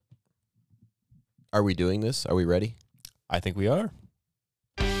Are we doing this? Are we ready? I think we are.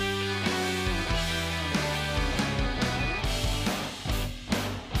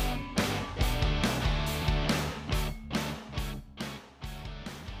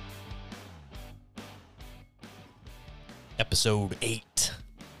 Episode 8.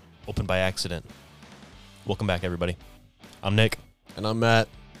 Opened by accident. Welcome back, everybody. I'm Nick. And I'm Matt.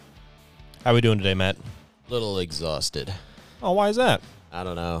 How are we doing today, Matt? Little exhausted. Oh, why is that? I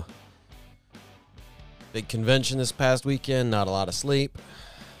don't know. Big convention this past weekend, not a lot of sleep.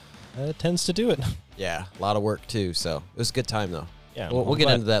 It tends to do it. Yeah, a lot of work too, so it was a good time though. Yeah, We'll get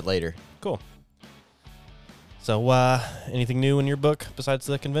into that later. Cool. So, anything new in your book besides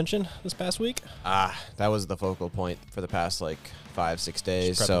the convention this past week? That was the focal point for the past 5-6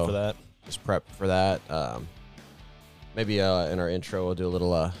 days. Just prepping for that. Just prep for that. Maybe in our intro we'll do a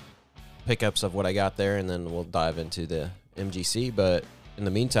little pickups of what I got there, and then we'll dive into the MGC. But in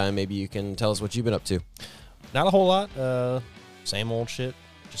the meantime, maybe you can tell us what you've been up to. Not a whole lot. Same old shit,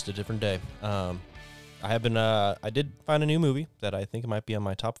 just a different day. I did find a new movie that I think might be on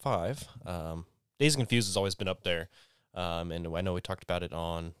my top 5. Dazed and Confused has always been up there. And I know we talked about it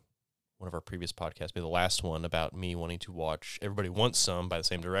on one of our previous podcasts, maybe the last one, about me wanting to watch Everybody Wants Some by the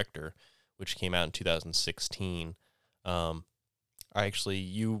same director, which came out in 2016.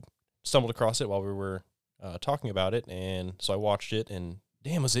 You stumbled across it while we were talking about it, and so I watched it, and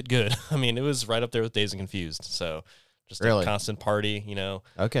damn, was it good. I mean, it was right up there with Dazed and Confused, so just really? A constant party, you know.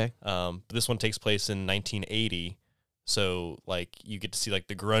 Okay. But this one takes place in 1980, so, you get to see,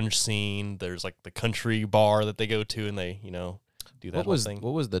 the grunge scene. There's, the country bar that they go to, and they, do that whole thing.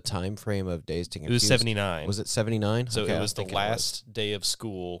 What was the time frame of Dazed and It Confused? was 79. Was it 79? So okay, it was the last day of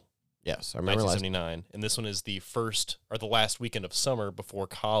school. Yes, I remember 1979. And this one is the last weekend of summer before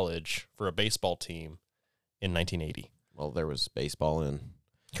college for a baseball team in 1980. Well, there was baseball in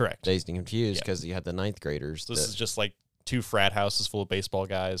Correct. Dazed and Confused because you had the ninth graders. So this is just 2 frat houses full of baseball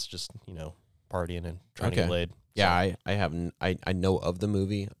guys just, partying and trying to get laid. Yeah, so. I know of the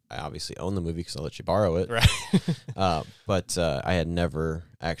movie. I obviously own the movie because I'll let you borrow it. Right. But I had never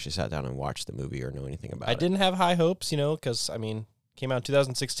actually sat down and watched the movie or know anything about it. I didn't have high hopes, because, came out in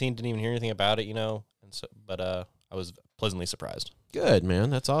 2016, didn't even hear anything about it, and so, but I was pleasantly surprised. Good, man.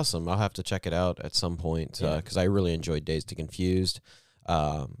 That's awesome. I'll have to check it out at some point because I really enjoyed Dazed and Confused.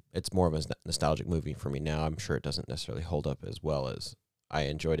 It's more of a nostalgic movie for me now. I'm sure it doesn't necessarily hold up as well as I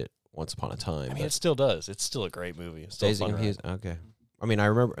enjoyed it once upon a time. It still does. It's still a great movie. It's still Dazed and Confused. Okay. I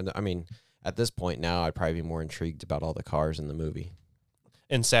remember. At this point now, I'd probably be more intrigued about all the cars in the movie.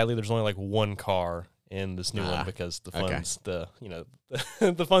 And sadly, there's only one car in this new one because the funds,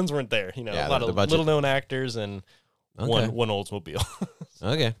 the funds weren't there. A lot of little known actors and one Oldsmobile.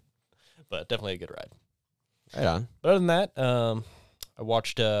 Okay. But definitely a good ride. Right on. But other than that, I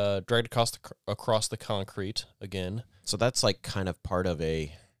watched Dragged Across the Concrete again. So that's kind of part of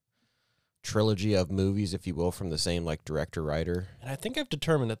a trilogy of movies, if you will, from the same director writer. And I think I've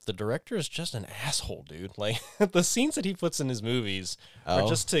determined that the director is just an asshole, dude. The scenes that he puts in his movies are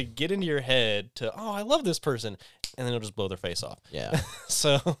just to get into your head to, I love this person, and then he'll just blow their face off. Yeah.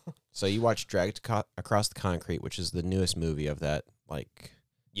 So you watched Dragged Across the Concrete, which is the newest movie of that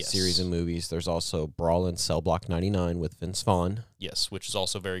series of movies. There's also Brawl in Cell Block 99 with Vince Vaughn. Yes, which is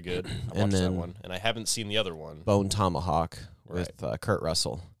also very good. I watched that one, and I haven't seen the other one. Bone Tomahawk with Kurt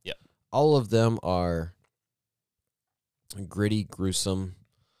Russell. Yep. All of them are gritty, gruesome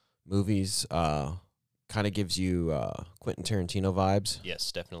movies. Kind of gives you Quentin Tarantino vibes.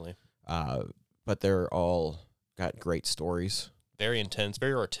 Yes, definitely. But they're all got great stories. Very intense,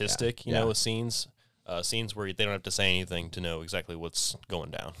 very artistic, with scenes. Scenes where they don't have to say anything to know exactly what's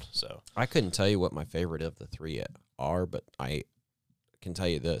going down. So I couldn't tell you what my favorite of the 3 are, but I can tell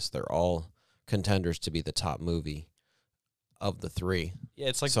you this. They're all contenders to be the top movie of the 3. Yeah,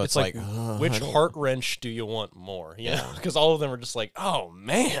 it's which heart wrench do you want more? Yeah, because all of them are just oh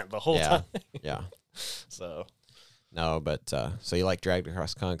man, the whole time. Yeah. So no, but so you like Dragged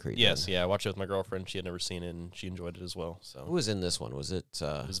Across Concrete? Yes, I watched it with my girlfriend. She had never seen it, and she enjoyed it as well. So who was in this one? Was it?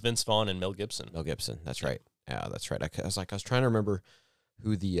 It was Vince Vaughn and Mel Gibson. Mel Gibson. That's right. Yeah, that's right. I was trying to remember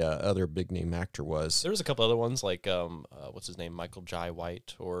who the other big name actor was. There was a couple other ones what's his name, Michael Jai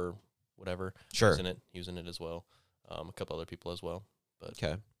White or whatever. Sure, he was in it as well. A couple other people as well. But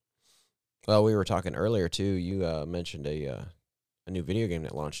okay. Well, we were talking earlier too. You mentioned a new video game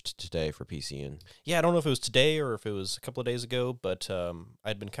that launched today for PC and I don't know if it was today or if it was a couple of days ago, but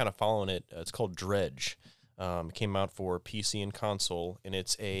I'd been kind of following it. It's called Dredge. It came out for PC and console, and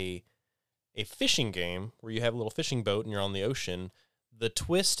it's a fishing game where you have a little fishing boat and you're on the ocean. The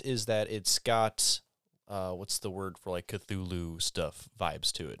twist is that it's got what's the word for like Cthulhu stuff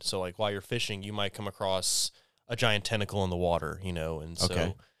vibes to it. So like while you're fishing, you might come across a giant tentacle in the water, you know, and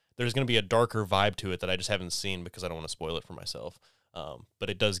so there's going to be a darker vibe to it that I just haven't seen because I don't want to spoil it for myself. But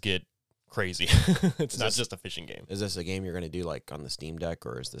it does get crazy. It's not just a fishing game. Is this a game you're going to do like on the Steam Deck,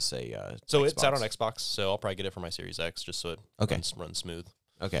 or is this a so Xbox? It's out on Xbox, so I'll probably get it for my Series X just so it runs smooth.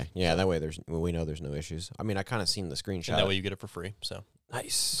 Okay, yeah, that way we know there's no issues. I mean, I kind of seen the screenshot. And that way you get it for free. So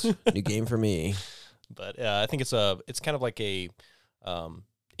nice. New game for me. But I think it's kind of like a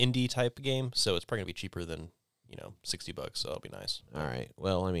indie type game, so it's probably gonna be cheaper than $60. So that'll be nice. All right.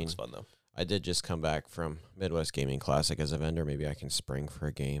 Well, I mean, it's fun though. I did just come back from Midwest Gaming Classic as a vendor. Maybe I can spring for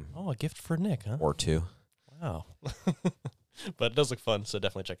a game. Oh, a gift for Nick, huh? Or two. Wow. But it does look fun, so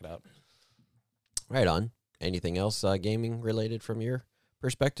definitely check it out. Right on. Anything else gaming related from your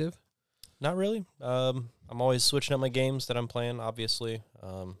perspective? Not really. I'm always switching up my games that I'm playing, obviously.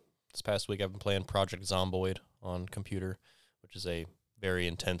 This past week I've been playing Project Zomboid on computer, which is a very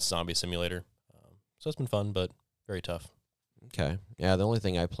intense zombie simulator. So it's been fun, but very tough. Okay. Yeah, the only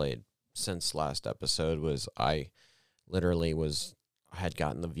thing I played since last episode was I had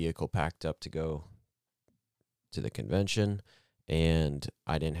gotten the vehicle packed up to go to the convention, and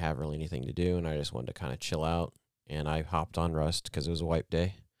I didn't have really anything to do, and I just wanted to kind of chill out, and I hopped on Rust because it was a wipe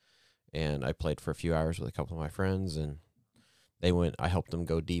day, and I played for a few hours with a couple of my friends, and I helped them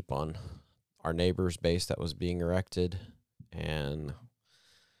go deep on our neighbor's base that was being erected, and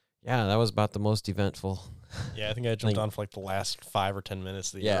yeah, that was about the most eventful. Yeah, I think I jumped on for like the last 5 or 10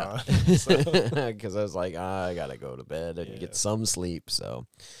 minutes that you're on. Because I was like, I got to go to bed and get some sleep, so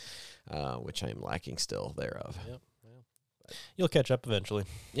which I'm lacking still thereof. Yep. Well, you'll catch up eventually.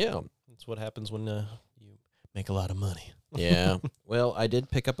 Yeah. That's what happens when you make a lot of money. Yeah. Well, I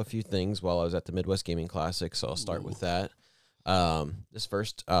did pick up a few things while I was at the Midwest Gaming Classic, so I'll start with that. This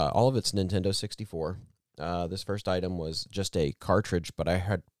first, all of it's Nintendo 64. This first item was just a cartridge, but I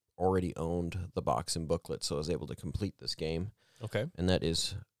had already owned the box and booklet, so I was able to complete this game. Okay. And that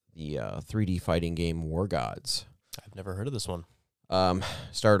is the 3D fighting game War Gods. I've never heard of this one.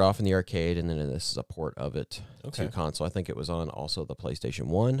 Started off in the arcade, and then this is a port of it to console. I think it was on also the PlayStation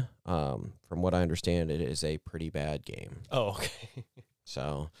 1. From what I understand, it is a pretty bad game. Oh, okay.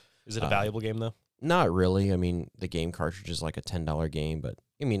 So, is it a valuable game, though? Not really. I mean, the game cartridge is like a $10 game, but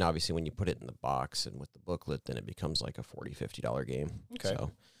I mean, obviously, when you put it in the box and with the booklet, then it becomes like a $40, $50 game. Okay.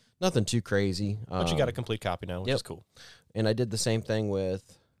 So, nothing too crazy. But you got a complete copy now, which is cool. And I did the same thing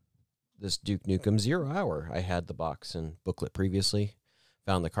with this Duke Nukem 0 Hour. I had the box and booklet previously,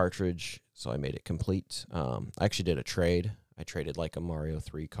 found the cartridge, so I made it complete. I actually did a trade. I traded like a Mario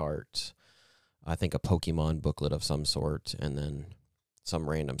 3 cart, I think a Pokemon booklet of some sort, and then some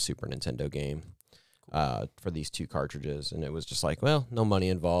random Super Nintendo game for these two cartridges. And it was just like, well, no money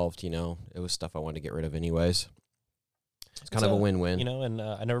involved, It was stuff I wanted to get rid of anyways. It's kind of a win-win. And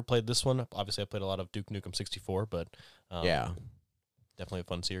I never played this one. Obviously, I played a lot of Duke Nukem 64, but definitely a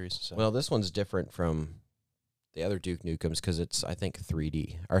fun series. So. Well, this one's different from the other Duke Nukems because it's, I think,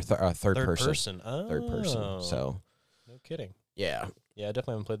 3D or third person. Oh. Third person. So, no kidding. Yeah. Yeah, I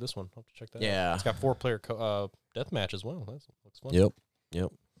definitely haven't played this one. I'll have to check that out. Yeah. It's got 4-player deathmatch as well. That looks fun.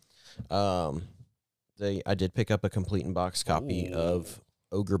 Yep. I did pick up a complete in box copy of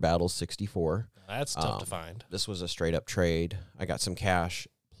Ogre Battle 64. That's tough to find. This was a straight up trade. I got some cash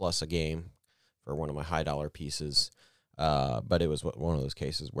plus a game for one of my high dollar pieces. But it was one of those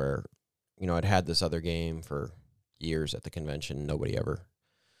cases where, I'd had this other game for years at the convention. Nobody ever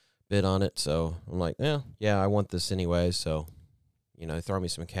bid on it. So I'm like, yeah, I want this anyway. So, throw me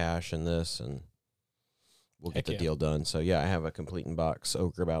some cash in this and we'll get the deal done. So, yeah, I have a complete in box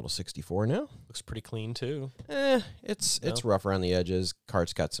Ogre Battle 64 now. Looks pretty clean, too. It's rough around the edges.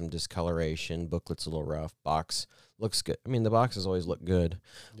 Cart's got some discoloration. Booklet's a little rough. Box looks good. I mean, the boxes always look good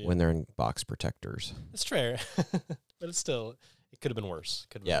when they're in box protectors. It's fair. But it's still, it could have been worse.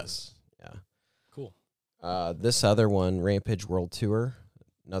 Yes. Yeah. Cool. This other one, Rampage World Tour,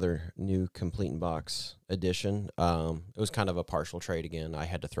 another new complete in box edition. It was kind of a partial trade again. I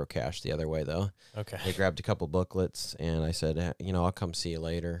had to throw cash the other way, though. Okay. They grabbed a couple booklets, and I said, I'll come see you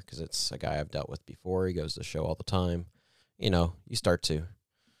later because it's a guy I've dealt with before. He goes to the show all the time. You start to,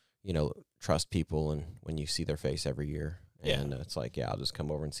 trust people and when you see their face every year. And it's like, I'll just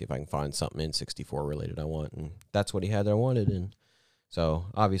come over and see if I can find something in 64 related I want. And that's what he had that I wanted. And so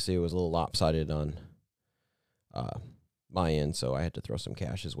obviously it was a little lopsided on my end, so I had to throw some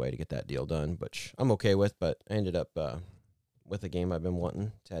cash his way to get that deal done, which I'm okay with, but I ended up with a game I've been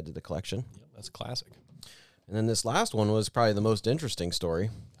wanting to add to the collection. Yep, that's classic. And then this last one was probably the most interesting story.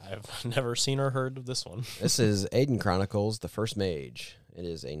 I've never seen or heard of this one. This is Aiden Chronicles, The First Mage. It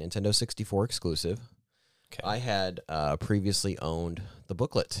is a Nintendo 64 exclusive. Okay. I had previously owned the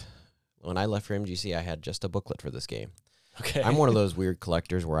booklet. When I left for MGC, I had just a booklet for this game. Okay. I'm one of those weird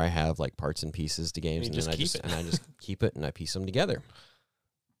collectors where I have like parts and pieces to games, and then I just keep it and I piece them together.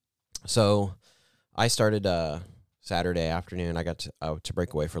 So I started Saturday afternoon. I got to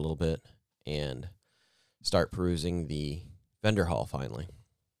break away for a little bit and start perusing the vendor hall finally.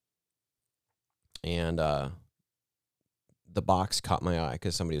 And the box caught my eye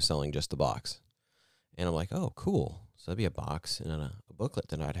because somebody was selling just the box. And I'm like, oh, cool. So that'd be a box and a booklet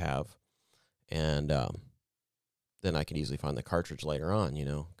that I'd have. And then I could easily find the cartridge later on, you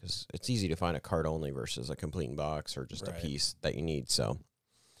know, because it's easy to find a cart only versus a complete box or just a piece that you need. So,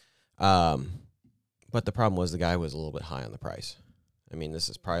 but the problem was the guy was a little bit high on the price. I mean, this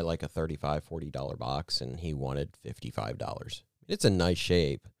is probably like a $35, $40 box, and he wanted $55. It's a nice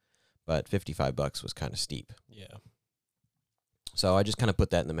shape, but $55 was kind of steep. Yeah. So I just kind of put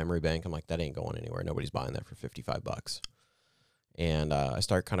that in the memory bank. I'm like, that ain't going anywhere. Nobody's buying that for $55. And I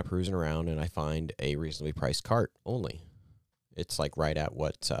start kind of perusing around, and I find a reasonably priced cart only. It's like right at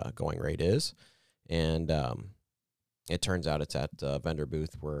what going rate is. And it turns out it's at a vendor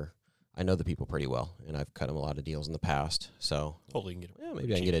booth where I know the people pretty well, and I've cut them a lot of deals in the past. So hopefully you can get it. Yeah,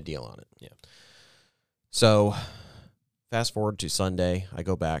 maybe I can get a deal on it. Yeah. So fast forward to Sunday, I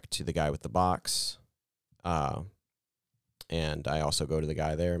go back to the guy with the box. And I also go to the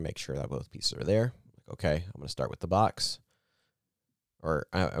guy there and make sure that both pieces are there. Like, okay, I'm going to start with the box. Or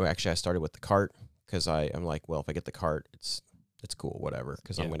actually, I started with the cart because I'm like, well, if I get the cart, it's cool, whatever,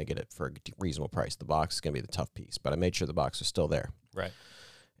 because I'm going to get it for a reasonable price. The box is going to be the tough piece, but I made sure the box was still there. Right.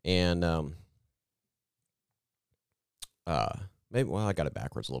 And I got it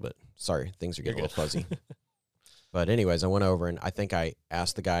backwards a little bit. Sorry, things are getting a little fuzzy. But anyways, I went over and I think I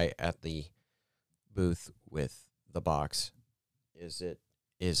asked the guy at the booth with the box, do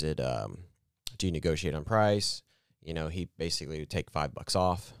you negotiate on price? You know, he basically would take $5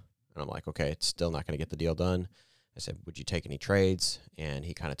 off. And I'm like, okay, it's still not going to get the deal done. I said, would you take any trades? And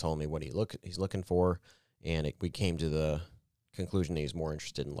he kind of told me what he's looking for. And we came to the conclusion that he's more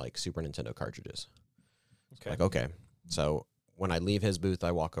interested in like Super Nintendo cartridges. Okay. Like, okay. So when I leave his booth,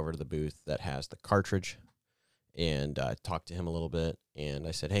 I walk over to the booth that has the cartridge and talk to him a little bit. And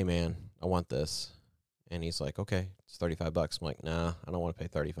I said, hey man, I want this. And he's like, okay, it's $35. I'm like, nah, I don't want to pay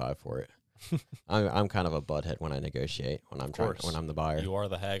 $35 for it. I'm kind of a butthead when I negotiate, when I'm the buyer. You are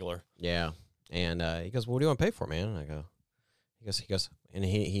the haggler. Yeah. And he goes, well, what do you want to pay for, man? And I go, he goes, and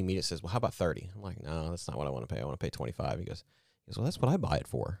he immediately says, well, how about 30? I'm like, no, that's not what I want to pay. I want to pay 25. He goes, well, that's what I buy it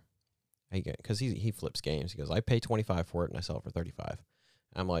for. Because he flips games. He goes, I pay 25 for it and I sell it for 35.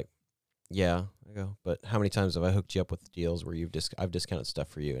 I'm like, yeah. I go, but how many times have I hooked you up with deals where I've discounted stuff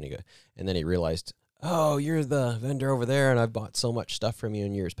for you? And then he realized, oh, you're the vendor over there, and I've bought so much stuff from you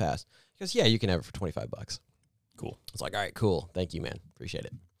in years past. He goes, yeah, you can have it for $25. Cool. It's like, all right, cool. Thank you, man. Appreciate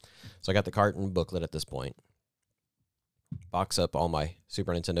it. So I got the cart and booklet at this point. Box up all my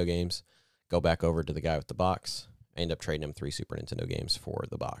Super Nintendo games. Go back over to the guy with the box. I end up trading him 3 Super Nintendo games for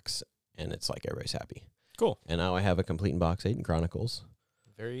the box, and it's like everybody's happy. Cool. And now I have a complete in box 8 in Chronicles.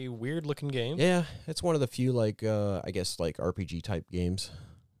 Very weird looking game. Yeah, it's one of the few I guess RPG type games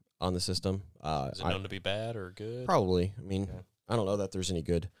on the system. Is it known to be bad or good? Probably. I mean, I don't know that there's any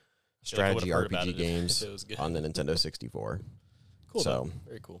good strategy RPG games on the Nintendo 64. Cool. So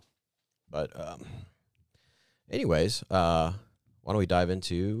very cool. But anyways, why don't we dive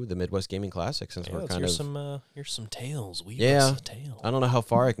into the Midwest Gaming Classic since we're kind of here's some tales. Tales. I don't know how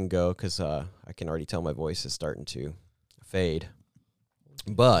far I can go because I can already tell my voice is starting to fade.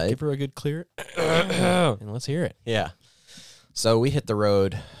 But give her a good clear, and let's hear it. Yeah. So we hit the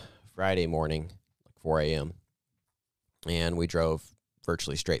road Friday morning, like 4 a.m., and we drove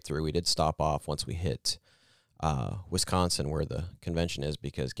virtually straight through. We did stop off once we hit Wisconsin, where the convention is,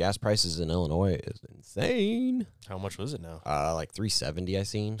 because gas prices in Illinois is insane. How much was it now? Like $3.70 I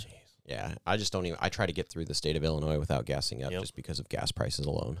seen. Jeez. Yeah, I just don't even. I try to get through the state of Illinois without gassing up, just because of gas prices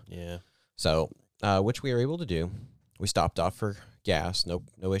alone. Yeah. So, which we were able to do. We stopped off for gas.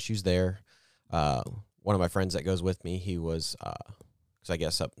 No issues there. One of my friends that goes with me, he was, because I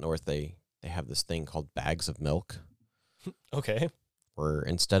guess up north they have this thing called bags of milk. Okay. Where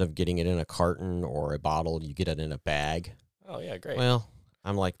instead of getting it in a carton or a bottle, you get it in a bag. Oh, yeah, great. Well,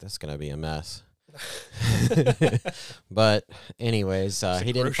 I'm like, that's going to be a mess. But anyways,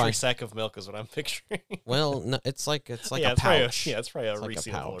 he didn't find... sack of milk is what I'm picturing. Well, no, it's like a pouch. It's probably a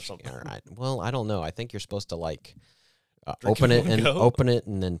resealable or something. Well, I don't know. I think you're supposed to open it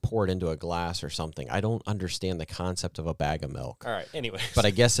and then pour it into a glass or something. I don't understand the concept of a bag of milk. All right. Anyways, but I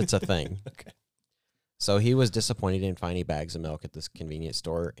guess it's a thing. Okay. So he was disappointed he didn't find any bags of milk at this convenience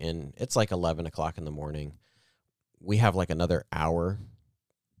store, and it's like 11 o'clock in the morning. We have like another hour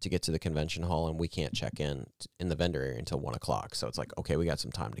to get to the convention hall, and we can't check in the vendor area until 1 o'clock. So it's like, okay, we got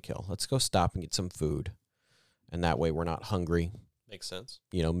some time to kill. Let's go stop and get some food, and that way we're not hungry. Makes sense.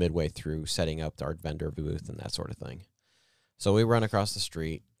 You know, midway through setting up our vendor booth and that sort of thing. So we run across the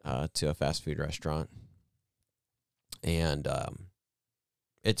street to a fast food restaurant, and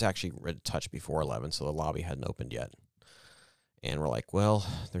it's actually a touch before 11, so the lobby hadn't opened yet. And we're like, well,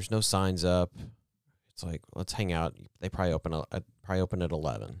 there's no signs up. It's like, let's hang out. They probably open at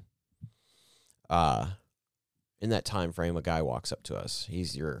 11. In that time frame, a guy walks up to us.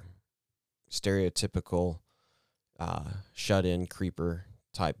 He's your stereotypical shut-in creeper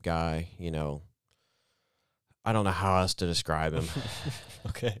type guy. You know, I don't know how else to describe him.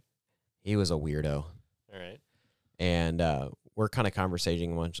 Okay. He was a weirdo. All right. And we're kind of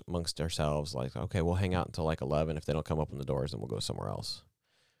conversating amongst ourselves, like, okay, we'll hang out until like 11. If they don't come open the doors, then we'll go somewhere else.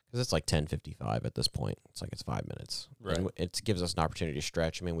 Because it's like 10:55 at this point. It's like it's 5 minutes. Right. And it gives us an opportunity to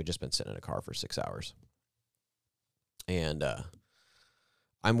stretch. I mean, we've just been sitting in a car for 6 hours. And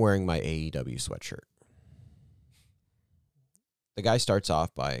I'm wearing my AEW sweatshirt. The guy starts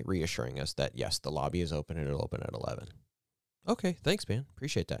off by reassuring us that, yes, the lobby is open and it'll open at 11. Okay, thanks, man.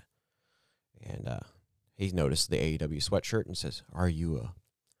 Appreciate that. And he noticed the AEW sweatshirt and says, are you a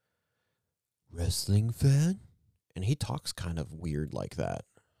wrestling fan? And he talks kind of weird like that.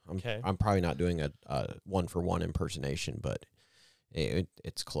 I'm probably not doing a one-for-one impersonation, but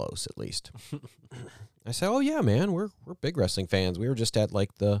it's close at least. I say, oh, yeah, man, we're big wrestling fans. We were just at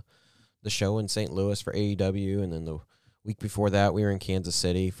like the show in St. Louis for AEW, and then the week before that, we were in Kansas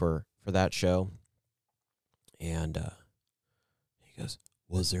City for that show. And he goes,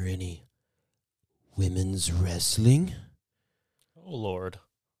 was there any women's wrestling? Oh, Lord.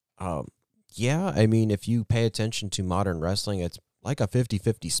 Yeah, I mean, if you pay attention to modern wrestling, it's like a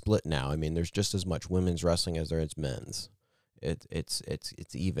 50-50 split now. I mean, there's just as much women's wrestling as there is men's. It's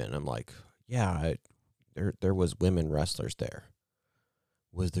even. I'm like, yeah, there was women wrestlers there.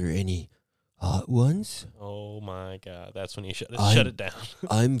 Was there any hot ones? Oh my God, that's when you shut it down.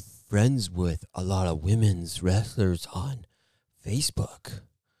 I'm friends with a lot of women's wrestlers on Facebook.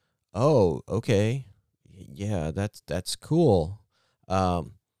 Oh, okay. Yeah, that's cool.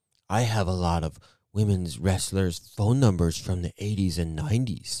 I have a lot of women's wrestlers' phone numbers from the 80s and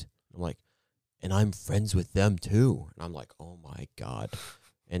 90s. I'm like, and I'm friends with them too. And I'm like, oh my God.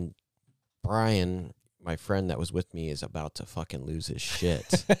 And Brian, my friend that was with me, is about to fucking lose his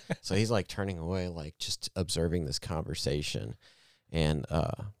shit. So he's like turning away, like just observing this conversation. And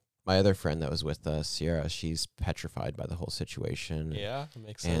my other friend that was with us, Sierra, she's petrified by the whole situation. Yeah, it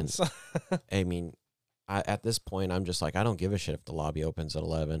makes sense. I mean, at this point, I'm just like, I don't give a shit if the lobby opens at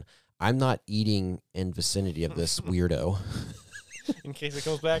 11. I'm not eating in vicinity of this weirdo. In case it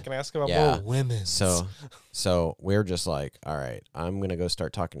comes back and asks about Yeah. more women. So we're just like, all right, I'm going to go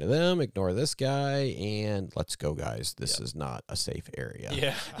start talking to them, ignore this guy, and let's go, guys. This is not a safe area.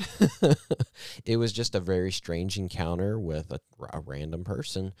 Yeah. It was just a very strange encounter with a random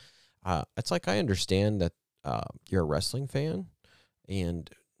person. It's like, I understand that you're a wrestling fan,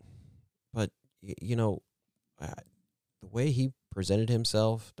 but you know, the way he presented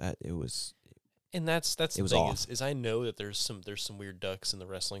himself, that it was. And that's the was thing off. is I know that there's some weird ducks in the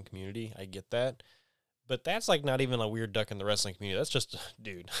wrestling community. I get that. But that's like not even a weird duck in the wrestling community. That's just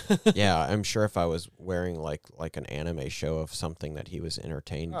dude. Yeah, I'm sure if I was wearing like an anime show of something that he was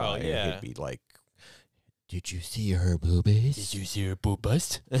entertained by, yeah. he'd be like, "Did you see her boobies? Did you see her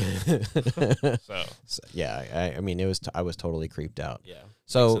boobas?" So yeah, I mean, I was totally creeped out. Yeah.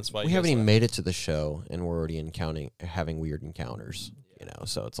 So we haven't even made it to the show, and we're already having weird encounters. You know,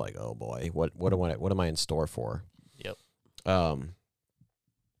 so it's like, oh boy, what am I in store for? Yep.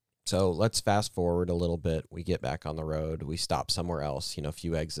 So let's fast forward a little bit. We get back on the road. We stop somewhere else, you know, a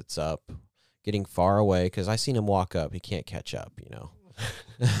few exits up, getting far away because I seen him walk up. He can't catch up, you know.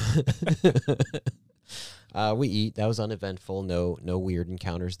 We eat. That was uneventful. No weird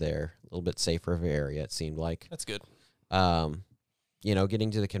encounters there. A little bit safer of an area, it seemed like. That's good. You know, getting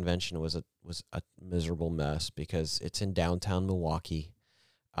to the convention was a miserable mess because it's in downtown Milwaukee.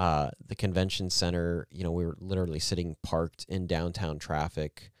 The convention center, you know, we were literally sitting parked in downtown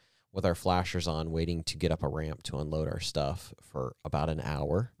traffic with our flashers on, waiting to get up a ramp to unload our stuff for about an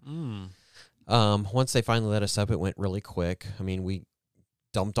hour. Once they finally let us up, it went really quick. I mean, we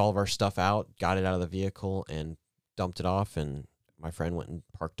dumped all of our stuff out, got it out of the vehicle, and dumped it off. And my friend went and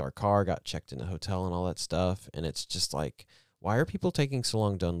parked our car, got checked in the hotel and all that stuff. And it's just like, why are people taking so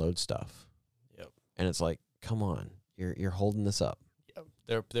long to unload stuff? Yep. And it's like, come on, you're holding this up. Yep.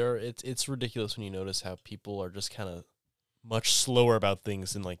 It's ridiculous when you notice how people are just kind of much slower about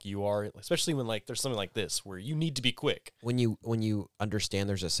things than like you are, especially when like there's something like this where you need to be quick. When you understand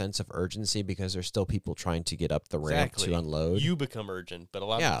there's a sense of urgency because there's still people trying to get up the ramp to unload. You become urgent,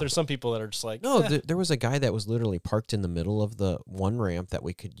 but there's some people that are just like, no. There was a guy that was literally parked in the middle of the one ramp that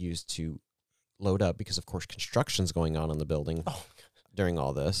we could use to load up because of course construction's going on in the building during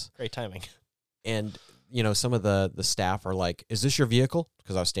all this. Great timing. And some of the staff are like, "Is this your vehicle?"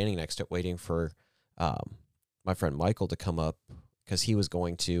 Because I was standing next to it waiting for my friend Michael to come up because he was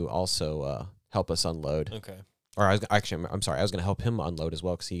going to also help us unload. Okay. Or I'm sorry, I was going to help him unload as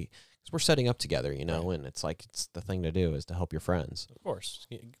well because we're setting up together, right. And it's like it's the thing to do is to help your friends. Of course,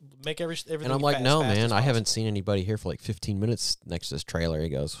 make everything. And I'm like, no, man, I haven't seen anybody here for like 15 minutes next to this trailer. He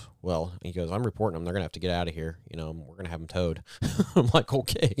goes, I'm reporting them. They're gonna have to get out of here. We're gonna have them towed. I'm like,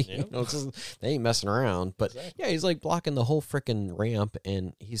 okay, yep. They ain't messing around. But exactly. Yeah, he's like blocking the whole freaking ramp,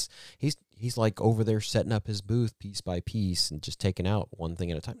 and he's like over there setting up his booth piece by piece and just taking out one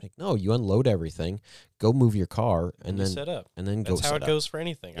thing at a time. Like, no, you unload everything, go move your car, and then set up, and then that's go. how it goes for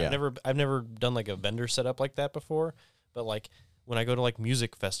anything. Yeah. I've never done like a vendor setup like that before, but like when I go to like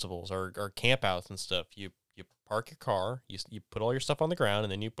music festivals or campouts and stuff, you park your car, you put all your stuff on the ground,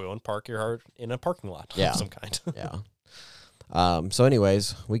 and then you go and park your car in a parking lot of some kind. Yeah. So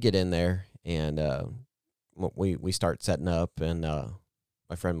anyways, we get in there and we start setting up, and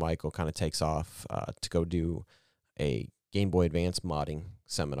my friend Michael kind of takes off to go do a Game Boy Advance modding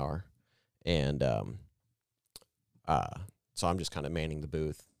seminar, and so I'm just kind of manning the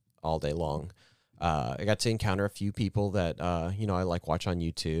booth all day long. I got to encounter a few people that I like watch on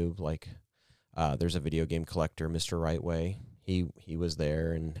YouTube. Like there's a video game collector, Mr. Rightway. He was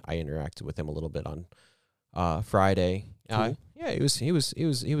there, and I interacted with him a little bit on Friday. Cool. Yeah, he was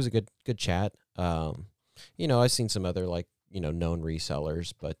a good chat. I've seen some other known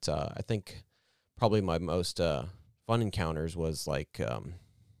resellers, but I think probably my most fun encounters was like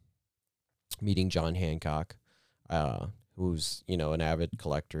meeting John Hancock, who's an avid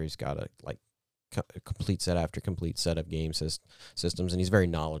collector. He's got a complete set after complete set of game systems, and he's very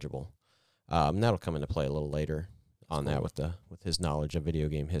knowledgeable. And that'll come into play a little later on that with his knowledge of video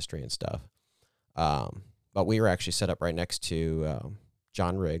game history and stuff. But we were actually set up right next to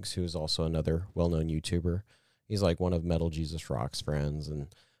John Riggs, who's also another well-known YouTuber. He's like one of Metal Jesus Rock's friends, and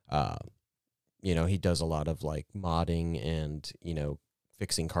he does a lot of like modding and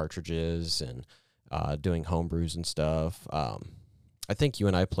fixing cartridges and doing homebrews and stuff. I think you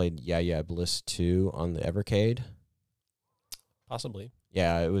and I played Yeah Bliss 2 on the Evercade. Possibly.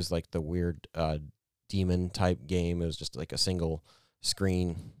 Yeah, it was like the weird demon type game. It was just like a single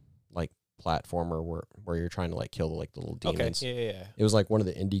screen like platformer where you're trying to like kill the little demons. Okay, yeah. It was like one of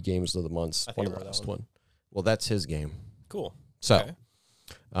the indie games of the month, one of the last one. Well, that's his game. Cool. So, okay.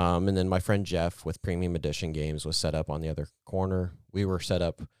 And then my friend Jeff with Premium Edition Games was set up on the other corner. We were set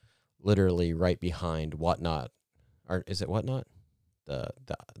up literally right behind Whatnot. Or is it Whatnot?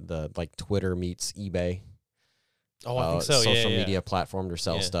 The like Twitter meets eBay. Oh, I think so. Social media platform to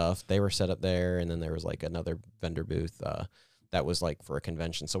sell stuff. They were set up there, and then there was like another vendor booth that was like for a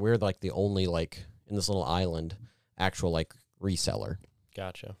convention. So we were like the only like in this little island actual like reseller.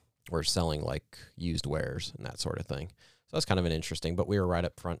 Gotcha. We're selling like used wares and that sort of thing. So that's kind of an interesting. But we were right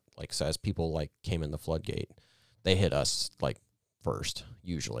up front, like so as people like came in the floodgate, they hit us like first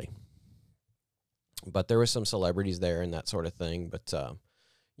usually. But there was some celebrities there and that sort of thing. But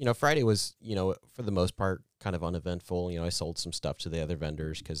Friday was for the most part kind of uneventful. I sold some stuff to the other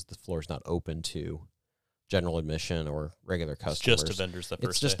vendors because the floor's not open to general admission or regular customers. It's just the vendors the first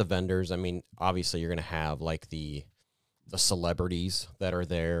It's just the vendors. I mean, obviously you're going to have like the celebrities that are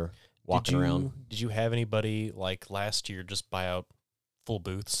there walking around. Did you have anybody like last year just buy out full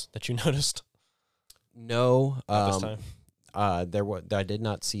booths that you noticed? No. Not this time? I did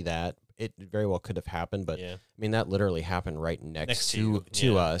not see that. It very well could have happened, but I mean that literally happened right next to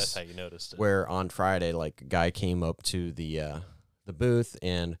us. That's how you noticed it. Where on Friday, like a guy came up to the booth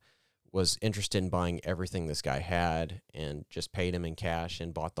and was interested in buying everything this guy had, and just paid him in cash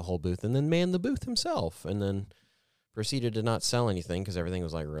and bought the whole booth, and then manned the booth himself, and then proceeded to not sell anything because everything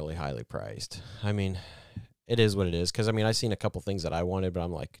was like really highly priced. I mean, it is what it is. Because I mean, I seen a couple things that I wanted, but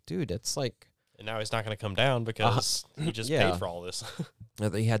I'm like, dude, it's like. And now he's not going to come down because he just paid for all this.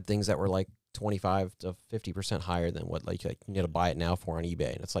 They had things that were like 25 to 50% higher than what like you need to buy it now for on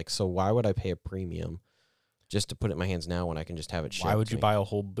eBay. And it's like, so why would I pay a premium just to put it in my hands now when I can just have it shipped? Why would you buy a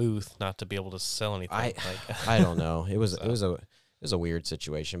whole booth not to be able to sell anything? I don't know. It was was a weird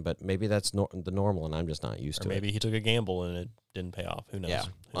situation, but maybe that's the normal, and I'm just not used Or to it. maybe he took a gamble and it didn't pay off. Who knows? Yeah.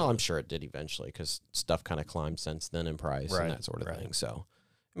 Well, I'm sure it did eventually because stuff kind of climbed since then in price and that sort of thing. So,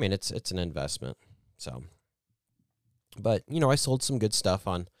 I mean, it's an investment. So, but, I sold some good stuff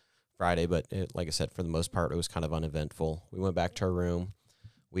on Friday, but like I said, for the most part, it was kind of uneventful. We went back to our room.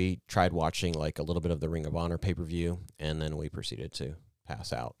 We tried watching like a little bit of the Ring of Honor pay-per-view, and then we proceeded to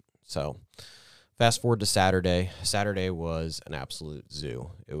pass out. So, fast forward to Saturday. Saturday was an absolute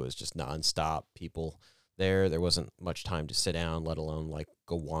zoo. It was just nonstop. People there. There wasn't much time to sit down, let alone like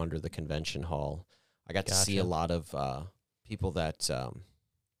go wander the convention hall. I got to see a lot of people that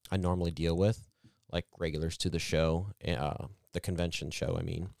I normally deal with, like regulars to the show, the convention show, I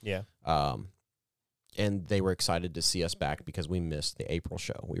mean. Yeah. And they were excited to see us back because we missed the April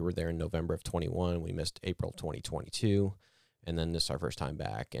show. We were there in November of 21. We missed April 2022. And then this is our first time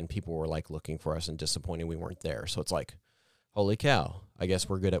back. And people were like looking for us and disappointed we weren't there. So it's like, holy cow, I guess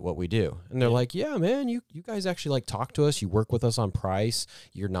we're good at what we do. And they're like, yeah, man, you guys actually like talk to us. You work with us on price.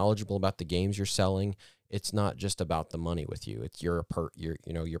 You're knowledgeable about the games you're selling. It's not just about the money with you. It's you're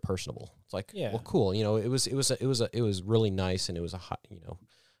personable. It's like, well, cool. It was really nice, and it was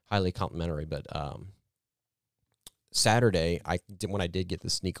highly complimentary. But Saturday, when I did get to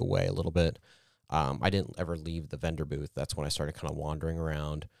sneak away a little bit, I didn't ever leave the vendor booth. That's when I started kind of wandering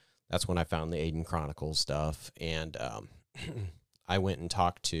around. That's when I found the Aiden Chronicles stuff, and I went and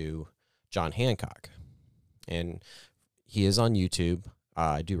talked to John Hancock, and he is on YouTube.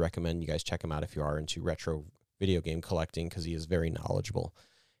 I do recommend you guys check him out if you are into retro video game collecting, because he is very knowledgeable.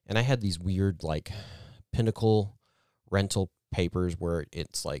 And I had these weird like Pinnacle rental papers where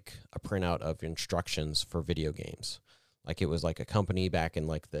it's like a printout of instructions for video games. Like it was like a company back in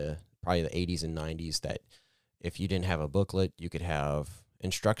like probably the 80s and 90s that if you didn't have a booklet, you could have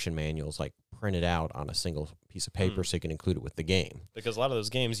instruction manuals like printed out on a single piece of paper so you can include it with the game. Because a lot of those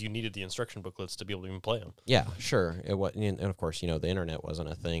games, you needed the instruction booklets to be able to even play them. Yeah, sure. It was, and of course, the internet wasn't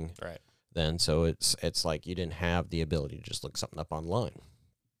a thing then, so it's like you didn't have the ability to just look something up online.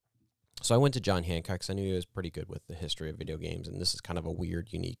 So I went to John Hancock because I knew he was pretty good with the history of video games, and this is kind of a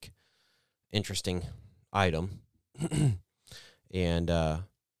weird, unique, interesting item. And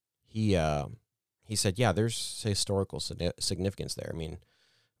he said, yeah, there's historical significance there. I mean,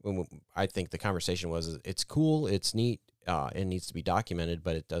 I think the conversation was, it's cool, it's neat, it needs to be documented,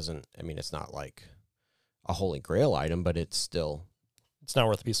 but it doesn't, I mean, it's not like a holy grail item, but it's still... It's not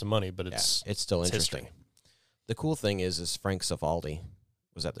worth a piece of money, but it's still interesting. History. The cool thing is Frank Cifaldi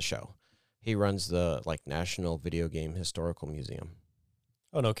was at the show. He runs the National Video Game Historical Museum.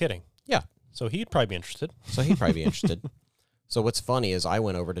 Oh, no kidding. Yeah. So he'd probably be interested. So what's funny is I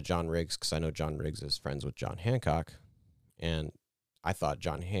went over to John Riggs because I know John Riggs is friends with John Hancock, and I thought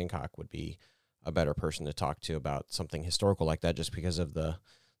John Hancock would be a better person to talk to about something historical like that, just because of the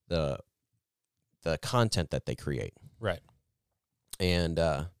content that they create. Right. And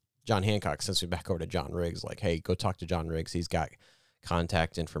John Hancock sends me back over to John Riggs, like, hey, go talk to John Riggs. He's got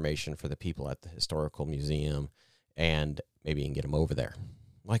contact information for the people at the historical museum, and maybe you can get him over there. I'm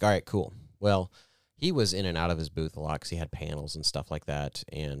like, all right, cool. Well, he was in and out of his booth a lot because he had panels and stuff like that,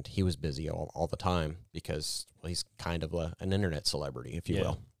 and he was busy all the time because he's kind of an internet celebrity, if you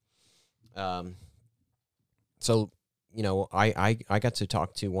will. So, I got to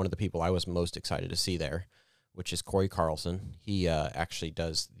talk to one of the people I was most excited to see there, which is Corey Carlson. He actually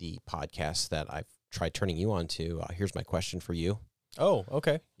does the podcast that I've tried turning you on to. Here's My Question for You. Oh,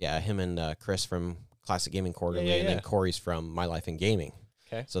 okay. Yeah, him and Chris from Classic Gaming Quarterly, and then Corey's from My Life in Gaming.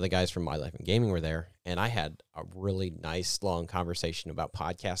 Okay. So the guys from My Life in Gaming were there, and I had a really nice, long conversation about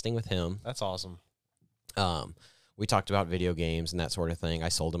podcasting with him. That's awesome. We talked about video games and that sort of thing. I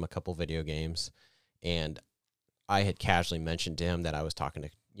sold him a couple video games, and I had casually mentioned to him that I was talking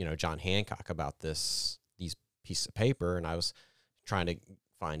to, John Hancock about these pieces of paper, and I was trying to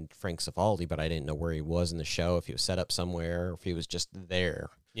find Frank Cifaldi, but I didn't know where he was in the show, if he was set up somewhere, or if he was just there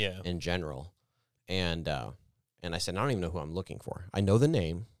in general. And I said, I don't even know who I'm looking for. I know the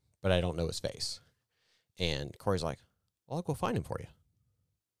name, but I don't know his face. And Corey's like, well, I'll go find him for you.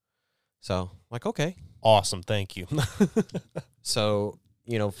 So I'm like, okay. Awesome. Thank you. So,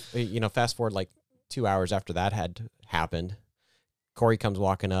 fast forward like 2 hours after that had happened, Corey comes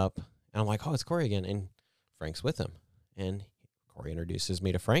walking up, and I'm like, oh, it's Corey again. And Frank's with him. And Corey introduces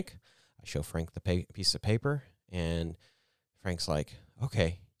me to Frank. I show Frank the piece of paper, and Frank's like,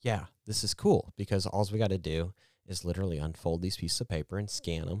 okay, yeah, this is cool, because all we got to do is literally unfold these pieces of paper and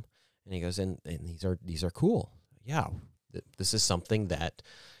scan them. And he goes, and these are cool. Yeah, this is something that,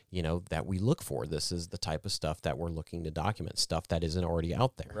 that we look for. This is the type of stuff that we're looking to document, stuff that isn't already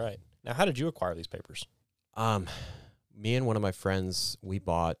out there. Right. Now, how did you acquire these papers? me and one of my friends, we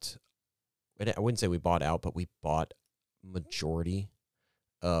bought, I wouldn't say we bought out, but we bought majority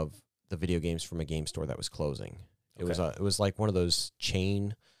of the video games from a game store that was closing. It was like one of those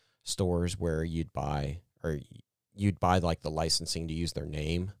chain stores where you'd buy like the licensing to use their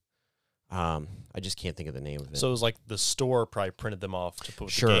name. I just can't think of the name of it. So it was like the store probably printed them off to put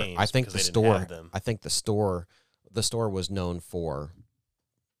with the games. I think the store was known for,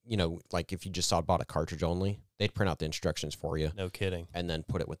 like if you just bought a cartridge only, they'd print out the instructions for you. No kidding. And then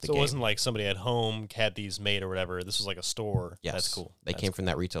put it with the game. So it wasn't like somebody at home had these made or whatever. This was like a store. Yes. That's cool. They came from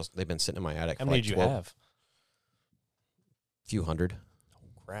that retail. They've been sitting in my attic. How many did you have? Few hundred.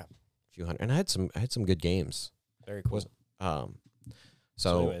 Oh, crap. Few hundred. And I had some good games. Very cool.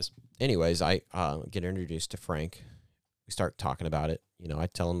 So anyways, I get introduced to Frank. We start talking about it. I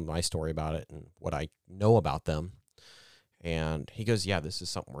tell him my story about it and what I know about them. And he goes, yeah, this is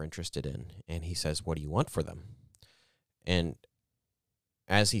something we're interested in. And he says, what do you want for them? And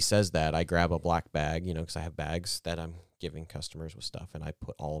as he says that, I grab a black bag, because I have bags that I'm giving customers with stuff. And I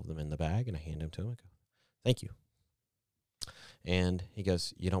put all of them in the bag and I hand them to him. I go, thank you. And he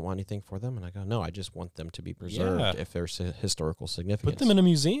goes, you don't want anything for them? And I go, no, I just want them to be preserved if there's a historical significance. Put them in a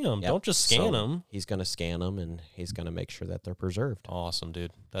museum. Yep. Don't just scan them. He's going to scan them, and he's going to make sure that they're preserved. Awesome,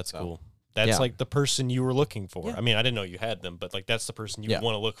 dude. That's cool. That's like the person you were looking for. Yeah. I mean, I didn't know you had them, but like that's the person you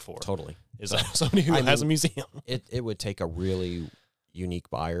want to look for. Totally. Is somebody who has a museum. It would take a really unique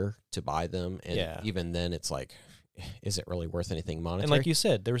buyer to buy them, and even then it's like, is it really worth anything monetary? And like you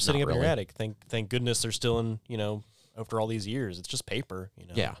said, they were sitting up in your really. attic. Thank goodness they're still in, after all these years. It's just paper,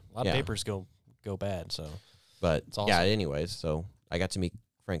 Yeah. A lot of papers go bad, so. But, it's awesome. Yeah, anyways, so I got to meet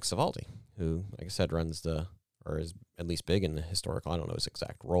Frank Savaldi, who, like I said, runs or is at least big in the historical. I don't know his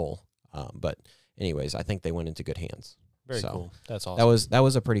exact role. But anyways, I think they went into good hands. Very cool. That's awesome. That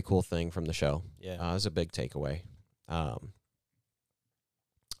was a pretty cool thing from the show. Yeah. It was a big takeaway.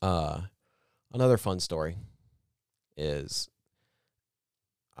 Another fun story is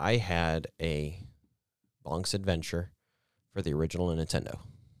I had a Bonk's Adventure for the original Nintendo.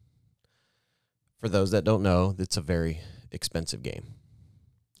 For those that don't know, it's a very expensive game.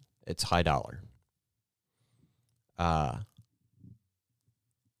 It's high dollar. I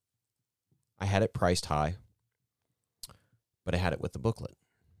had it priced high, but I had it with the booklet.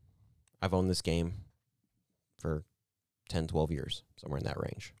 I've owned this game for 10, 12 years, somewhere in that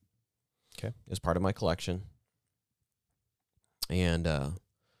range. Okay. It was part of my collection. And a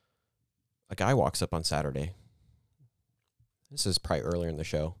guy walks up on Saturday. This is probably earlier in the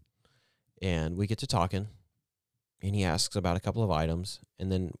show. And we get to talking, and he asks about a couple of items.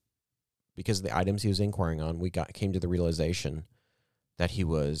 And then because of the items he was inquiring on, came to the realization that he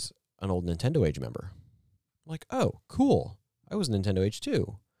was an old Nintendo Age member. I'm like, oh, cool. I was Nintendo Age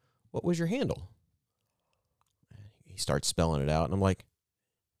too. What was your handle? He starts spelling it out, and I'm like,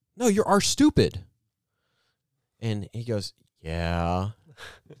 no, you're our stupid. And he goes, yeah.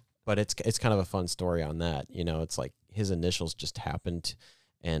 But it's kind of a fun story on that. It's like his initials just happened,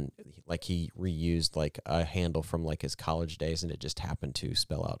 and like he reused like a handle from like his college days, and it just happened to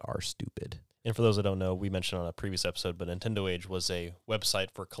spell out our stupid. And for those that don't know, we mentioned on a previous episode, but Nintendo Age was a website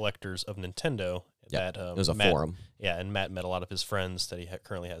for collectors of Nintendo. Yeah, it was a forum. Yeah, and Matt met a lot of his friends that he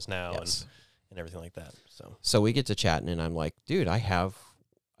currently has now, yes. and everything like that. So we get to chatting, and I'm like, dude, I have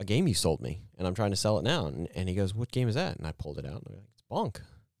a game you sold me, and I'm trying to sell it now. And he goes, what game is that? And I pulled it out, and I'm like, it's Bonk.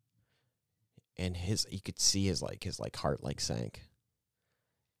 And you could see his heart like sank.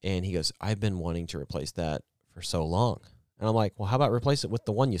 And he goes, I've been wanting to replace that for so long. And I'm like, well, how about replace it with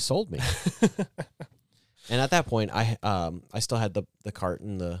the one you sold me? And at that point, I still had the cart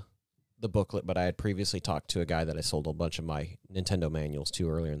and the booklet, but I had previously talked to a guy that I sold a bunch of my Nintendo manuals to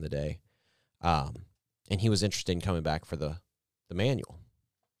earlier in the day. And he was interested in coming back for the manual.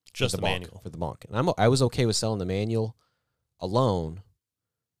 Just the manual. For the Bonk. And I was okay with selling the manual alone,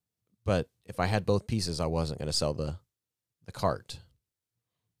 but if I had both pieces, I wasn't going to sell the cart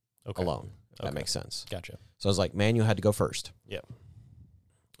alone. If that makes sense. Gotcha. So I was like, manual had to go first. Yeah.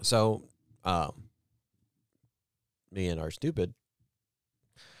 So, me and our stupid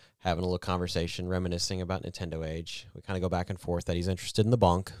having a little conversation, reminiscing about Nintendo Age. We kind of go back and forth that he's interested in the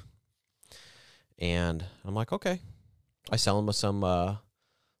Bonk. And I'm like, okay. I sell him some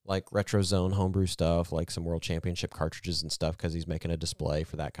like Retro Zone homebrew stuff, like some World Championship cartridges and stuff, because he's making a display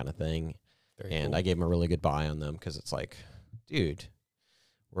for that kind of thing. Very and cool. I gave him a really good buy on them because it's like, dude,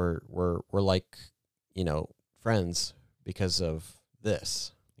 we're like, friends because of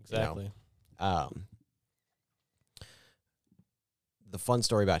this. Exactly. The fun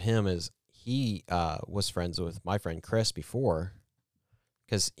story about him is he was friends with my friend Chris before,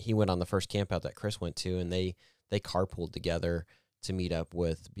 because he went on the first camp out that Chris went to, and they they carpooled together to meet up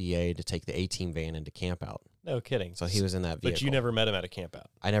with BA to take the A-Team van into camp out. No kidding. So he was in that vehicle. But you never met him at a camp out.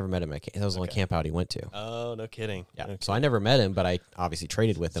 I never met him at that was the only camp out he went to. Oh, no kidding. Yeah. No So I never met him, but I obviously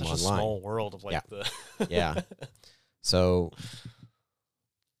traded with him Such online. a small world of like the Yeah. So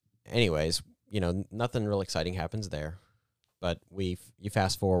anyways, nothing real exciting happens there. But you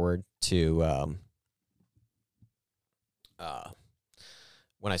fast forward to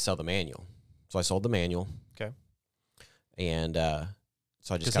when I sell the manual. So I sold the manual. Okay. And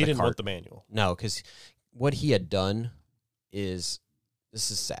so I just because got he a didn't cart. want the manual. No, because what he had done is,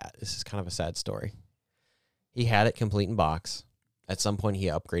 this is sad. This is kind of a sad story. He had it complete in box. At some point, he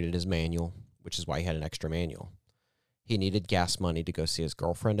upgraded his manual, which is why he had an extra manual. He needed gas money to go see his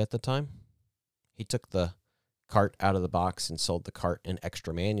girlfriend at the time. He took the cart out of the box and sold the cart and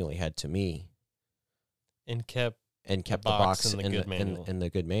extra manual he had to me. And kept The box and the good manual. in the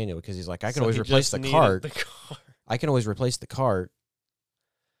good manual, because he's like, I can So always he replace just the needed cart. the cart. I can always replace the cart,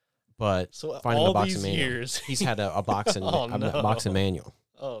 but So finding all a box these of manual. years, He's had a box and Oh, a no. box and manual.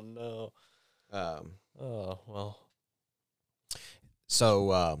 Oh no. Oh well.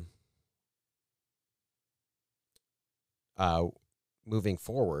 So moving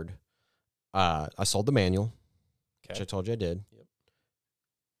forward, I sold the manual, which I Okay. told you I did. Yep.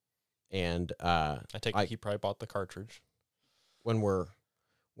 And I take it he probably bought the cartridge. when we're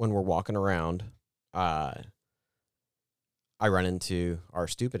walking around, I run into our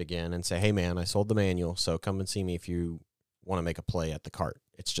stupid again and say, "Hey man, I sold the manual, so come and see me if you want to make a play at the cart.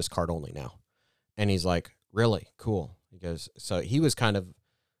 It's just cart only now." And he's like, "Really? Cool." He goes, so he was kind of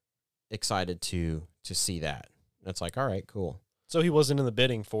excited to see that. And it's like, all right, cool. So he wasn't in the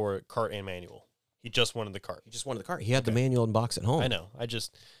bidding for cart and manual. He just wanted the cart. He just wanted the cart. He had the manual and box at home. I know. I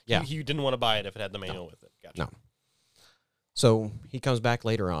just Yeah. he didn't want to buy it if it had the manual with it. Gotcha. No. So he comes back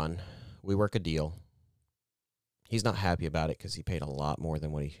later on. We work a deal. He's not happy about it because he paid a lot more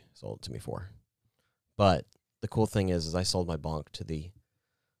than what he sold it to me for. But the cool thing is I sold my bunk to the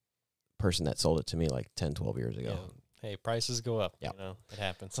person that sold it to me like 10, 12 years ago. Yeah. Hey, prices go up. Yep. You know, it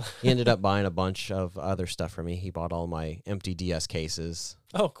happens. He ended up buying a bunch of other stuff from me. He bought all my empty DS cases.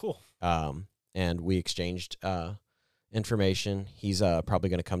 Oh, cool. And we exchanged information. He's probably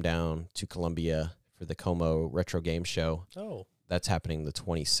going to come down to Columbia for the Como Retro Game Show. Oh. That's happening the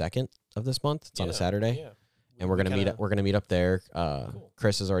 22nd of this month. It's on a Yeah, Saturday. Yeah. And we're gonna meet up. We're gonna meet up there. Cool.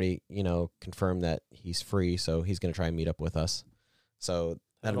 Chris has already, confirmed that he's free, so he's gonna try and meet up with us. So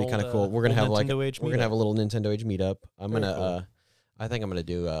that'll be kind of cool. We're gonna have a little Nintendo Age meetup. I think I'm gonna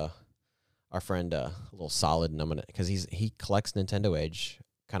do our friend a little solid, and because he collects Nintendo Age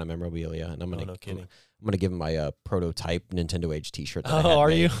kind of memorabilia, and I'm gonna give him my prototype Nintendo Age T-shirt. That I had are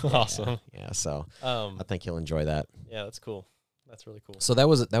made. you? Yeah, Awesome. Yeah. So I think he'll enjoy that. Yeah, that's cool. That's really cool. So that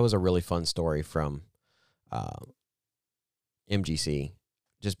was a really fun story from MGC,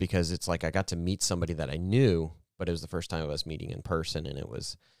 just because it's like I got to meet somebody that I knew, but it was the first time of us meeting in person, and it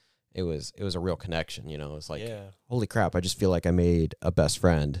was a real connection. It was like, holy crap! I just feel like I made a best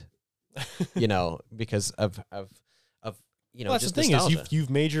friend, because of Well, that's just the thing nostalgia. is you've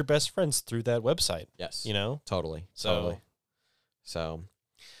made your best friends through that website. Yes, totally. So,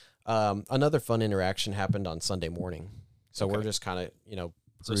 another fun interaction happened on Sunday morning. So we're just kind of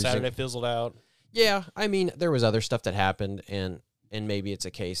So Saturday fizzled out. Yeah, I mean, there was other stuff that happened, and maybe it's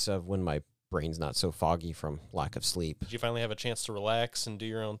a case of when my brain's not so foggy from lack of sleep. Did you finally have a chance to relax and do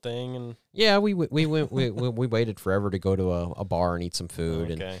your own thing? And Yeah, we waited forever to go to a bar and eat some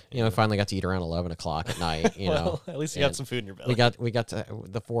food, and finally got to eat around 11 o'clock at night. Well, at least you got some food in your belly. We got to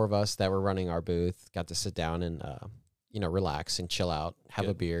the four of us that were running our booth got to sit down and relax and chill out, have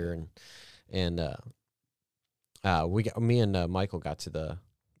a beer, and me and Michael got to the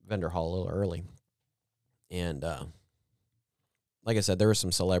vendor hall a little early. And like I said, there were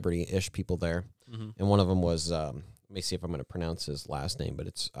some celebrity-ish people there. Mm-hmm. And one of them was, let me see if I'm going to pronounce his last name, but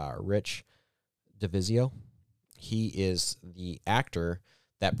it's Rich DeVizio. He is the actor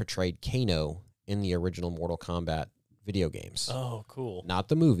that portrayed Kano in the original Mortal Kombat video games. Oh, cool. Not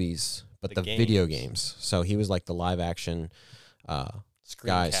the movies, but the video games. So he was like the live-action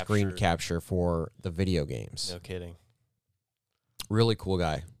screen capture for the video games. No kidding. Really cool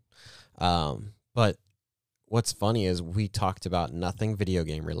guy. But what's funny is we talked about nothing video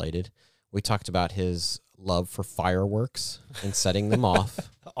game related. We talked about his love for fireworks and setting them off.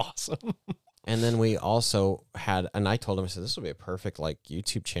 Awesome. And then we also had, and I told him, I said, this will be a perfect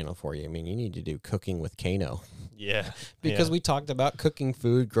YouTube channel for you. I mean, you need to do cooking with Kano. Yeah. Because we talked about cooking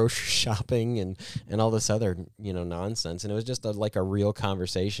food, grocery shopping, and all this other, nonsense. And it was just a real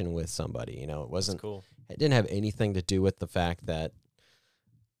conversation with somebody. It wasn't, cool. It didn't have anything to do with the fact that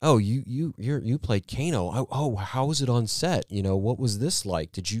oh, you played Kano. Oh, how was it on set? You know, what was this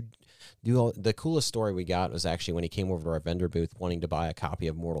like? Did you do all, the coolest story we got was actually when he came over to our vendor booth wanting to buy a copy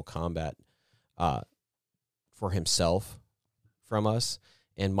of Mortal Kombat for himself from us.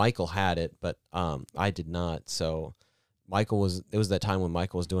 And Michael had it, but I did not. So it was that time when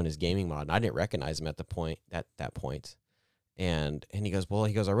Michael was doing his gaming mod, and I didn't recognize him at that point. And he goes,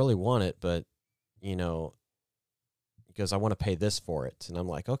 I really want it, but, you know, he goes, I want to pay this for it. And I'm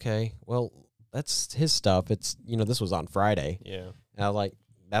like, okay, well, that's his stuff. It's, you know, this was on Friday. Yeah. And I was like,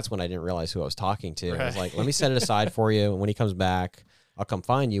 that's when I didn't realize who I was talking to. Right. I was like, let me set it aside for you. And when he comes back, I'll come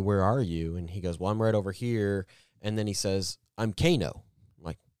find you. Where are you? And he goes, well, I'm right over here. And then he says, I'm Kano. I'm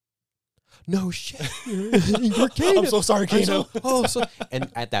like, no shit. You're Kano. I'm so sorry, Kano.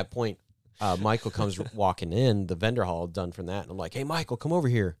 And at that point, Michael comes walking in, the vendor hall done from that. And I'm like, hey, Michael, come over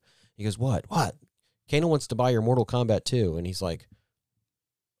here. He goes, what? Kano wants to buy your Mortal Kombat 2. And he's like,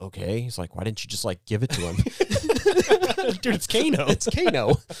 okay. He's like, why didn't you just like give it to him? Dude, it's Kano. It's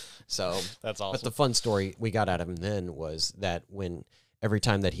Kano. So that's awesome. But the fun story we got out of him then was that when every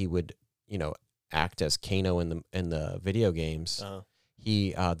time that he would, you know, act as Kano in the video games,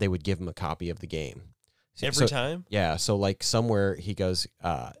 they would give him a copy of the game. Every time? Yeah. So like somewhere he goes,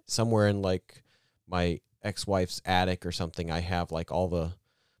 somewhere in like my ex-wife's attic or something, I have like all the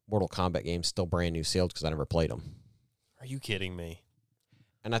Mortal Kombat games still brand new sealed because I never played them. Are you kidding me?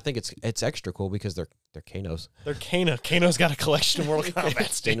 And I think it's extra cool because they're Kanos. They're Kano. Kano's got a collection of Mortal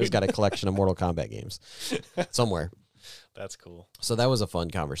Kombat. Kano's got a collection of Mortal Kombat games somewhere. That's cool. So that was a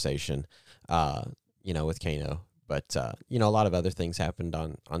fun conversation, you know, with Kano. But you know, a lot of other things happened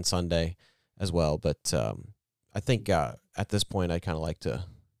on Sunday as well. But I think at this point, I'd kind of like to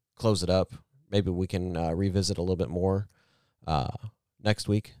close it up. Maybe we can revisit a little bit more next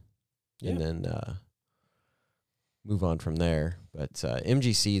week, and then move on from there. But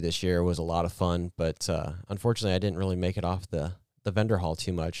MGC this year was a lot of fun. But unfortunately, I didn't really make it off the vendor hall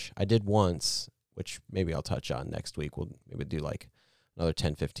too much. I did once, which maybe I'll touch on next week. We'll maybe do like another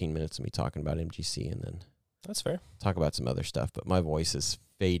 10, 15 minutes of me talking about MGC, and then that's fair. Talk about some other stuff. But my voice is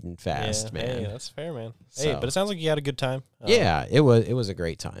fading fast, man. Hey, that's fair, man. Hey, but it sounds like you had a good time. Yeah, it was a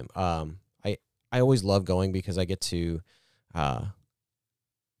great time. I always love going because I get to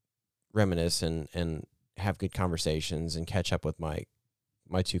reminisce and have good conversations and catch up with my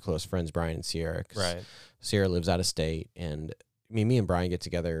two close friends, Brian and Sierra. Right. Sierra lives out of state, and me and Brian get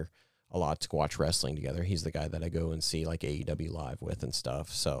together a lot to watch wrestling together. He's the guy that I go and see like AEW live with and stuff.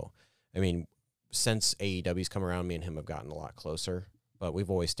 So, I mean, since AEW's come around, me and him have gotten a lot closer, but we've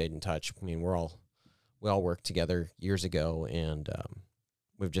always stayed in touch. I mean, we all worked together years ago, and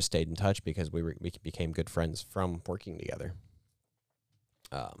we've just stayed in touch because we became good friends from working together.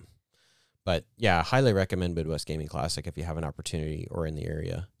 But yeah, highly recommend Midwest Gaming Classic if you have an opportunity or in the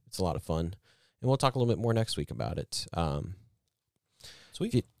area. It's a lot of fun, and we'll talk a little bit more next week about it. Sweet.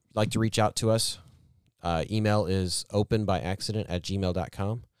 If you'd like to reach out to us, email is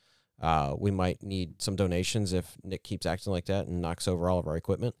openbyaccident@gmail.com. We might need some donations if Nick keeps acting like that and knocks over all of our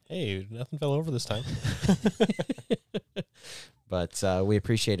equipment. Hey, nothing fell over this time. But we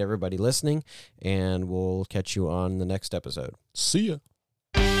appreciate everybody listening, and we'll catch you on the next episode. See ya.